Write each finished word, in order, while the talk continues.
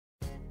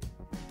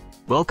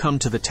Welcome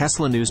to the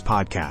Tesla News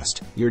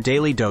Podcast, your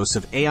daily dose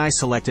of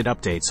AI-selected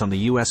updates on the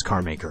U.S.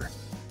 carmaker.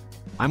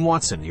 I'm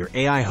Watson, your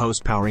AI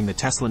host powering the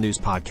Tesla News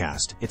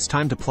Podcast. It's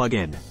time to plug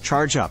in,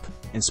 charge up,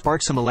 and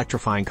spark some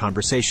electrifying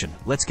conversation.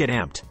 Let's get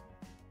amped.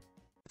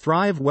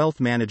 Thrive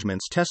Wealth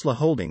Management's Tesla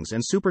holdings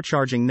and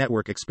supercharging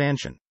network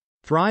expansion.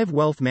 Thrive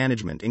Wealth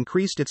Management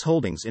increased its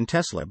holdings in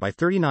Tesla by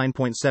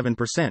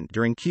 39.7%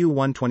 during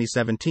Q1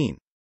 2017,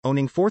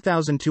 owning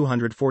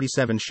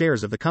 4,247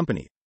 shares of the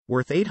company,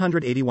 worth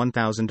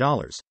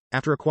 $881,000,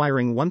 after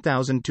acquiring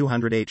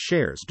 1,208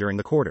 shares during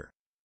the quarter.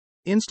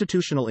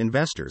 Institutional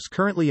investors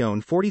currently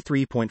own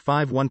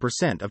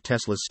 43.51% of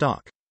Tesla's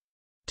stock.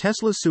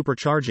 Tesla's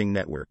supercharging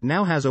network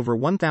now has over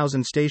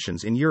 1,000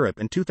 stations in Europe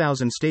and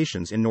 2,000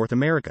 stations in North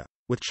America,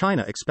 with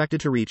China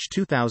expected to reach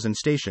 2,000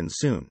 stations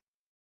soon.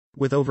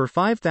 With over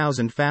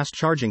 5,000 fast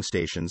charging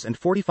stations and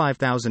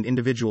 45,000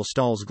 individual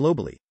stalls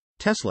globally,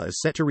 Tesla is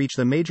set to reach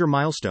the major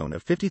milestone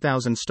of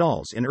 50,000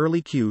 stalls in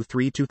early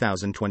Q3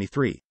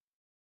 2023.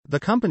 The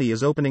company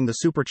is opening the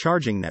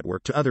supercharging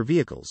network to other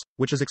vehicles,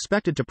 which is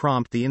expected to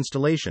prompt the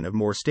installation of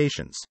more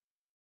stations.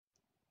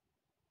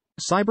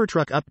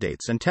 Cybertruck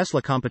updates and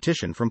Tesla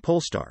competition from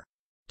Polestar.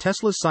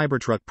 Tesla's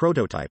Cybertruck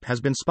prototype has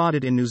been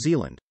spotted in New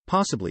Zealand,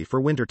 possibly for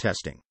winter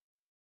testing.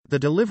 The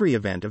delivery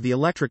event of the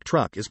electric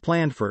truck is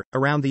planned for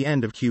around the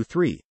end of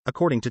Q3,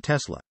 according to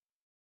Tesla.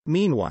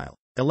 Meanwhile,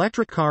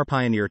 electric car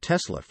pioneer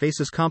Tesla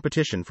faces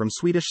competition from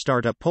Swedish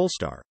startup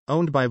Polestar,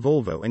 owned by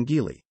Volvo and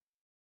Geely.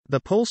 The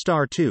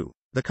Polestar 2,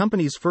 the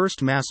company's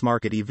first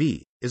mass-market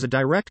EV, is a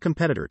direct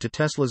competitor to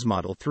Tesla's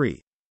Model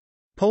 3.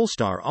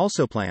 Polestar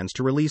also plans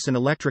to release an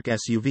electric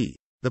SUV,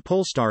 the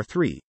Polestar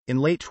 3, in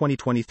late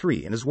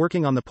 2023 and is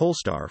working on the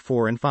Polestar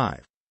 4 and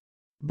 5.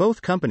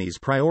 Both companies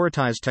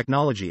prioritize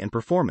technology and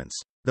performance,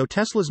 though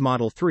Tesla's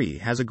Model 3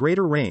 has a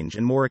greater range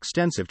and more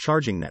extensive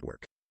charging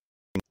network.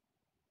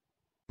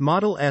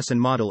 Model S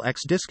and Model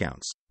X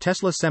discounts,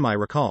 Tesla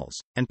semi-recalls,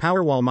 and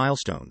Powerwall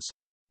milestones.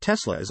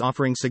 Tesla is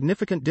offering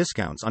significant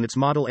discounts on its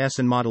Model S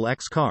and Model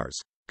X cars,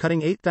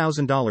 cutting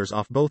 $8,000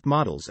 off both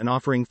models and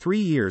offering 3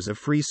 years of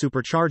free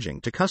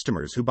supercharging to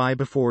customers who buy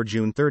before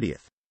June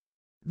 30th.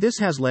 This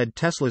has led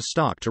Tesla's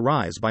stock to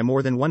rise by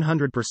more than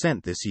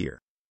 100% this year.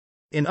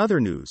 In other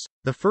news,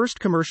 the first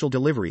commercial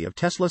delivery of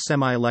Tesla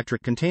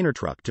semi-electric container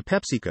truck to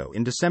PepsiCo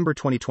in December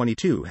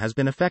 2022 has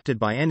been affected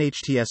by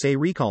NHTSA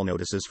recall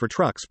notices for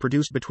trucks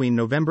produced between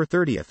November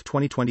 30,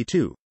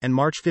 2022, and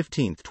March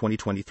 15,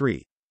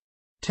 2023.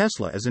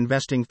 Tesla is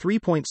investing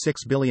 $3.6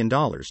 billion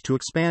to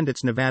expand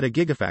its Nevada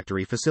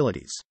Gigafactory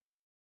facilities.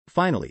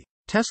 Finally,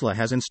 Tesla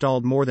has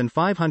installed more than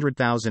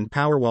 500,000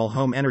 Powerwall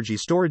home energy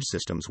storage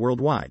systems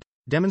worldwide,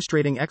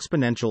 demonstrating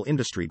exponential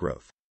industry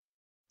growth.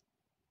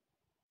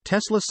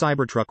 Tesla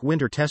Cybertruck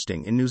winter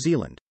testing in New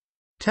Zealand.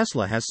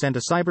 Tesla has sent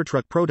a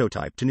Cybertruck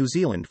prototype to New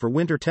Zealand for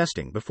winter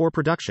testing before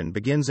production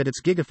begins at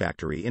its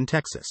Gigafactory in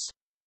Texas.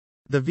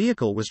 The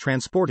vehicle was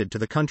transported to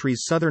the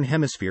country's Southern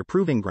Hemisphere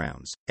Proving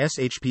Grounds,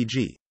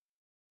 SHPG.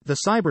 The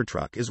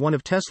Cybertruck is one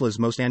of Tesla's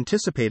most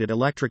anticipated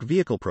electric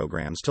vehicle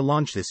programs to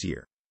launch this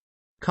year.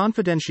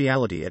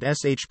 Confidentiality at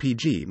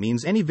SHPG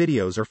means any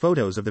videos or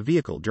photos of the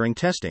vehicle during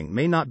testing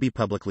may not be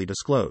publicly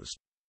disclosed.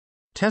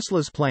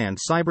 Tesla's planned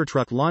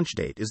Cybertruck launch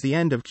date is the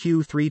end of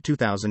Q3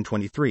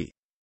 2023.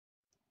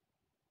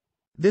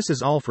 This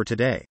is all for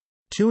today.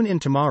 Tune in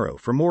tomorrow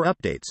for more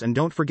updates and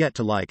don't forget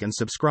to like and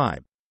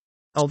subscribe.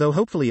 Although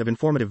hopefully of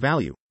informative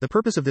value, the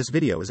purpose of this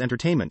video is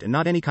entertainment and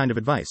not any kind of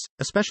advice,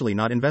 especially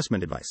not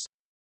investment advice.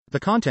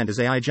 The content is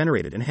AI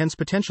generated and hence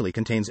potentially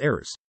contains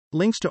errors.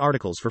 Links to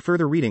articles for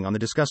further reading on the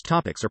discussed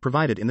topics are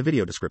provided in the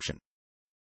video description.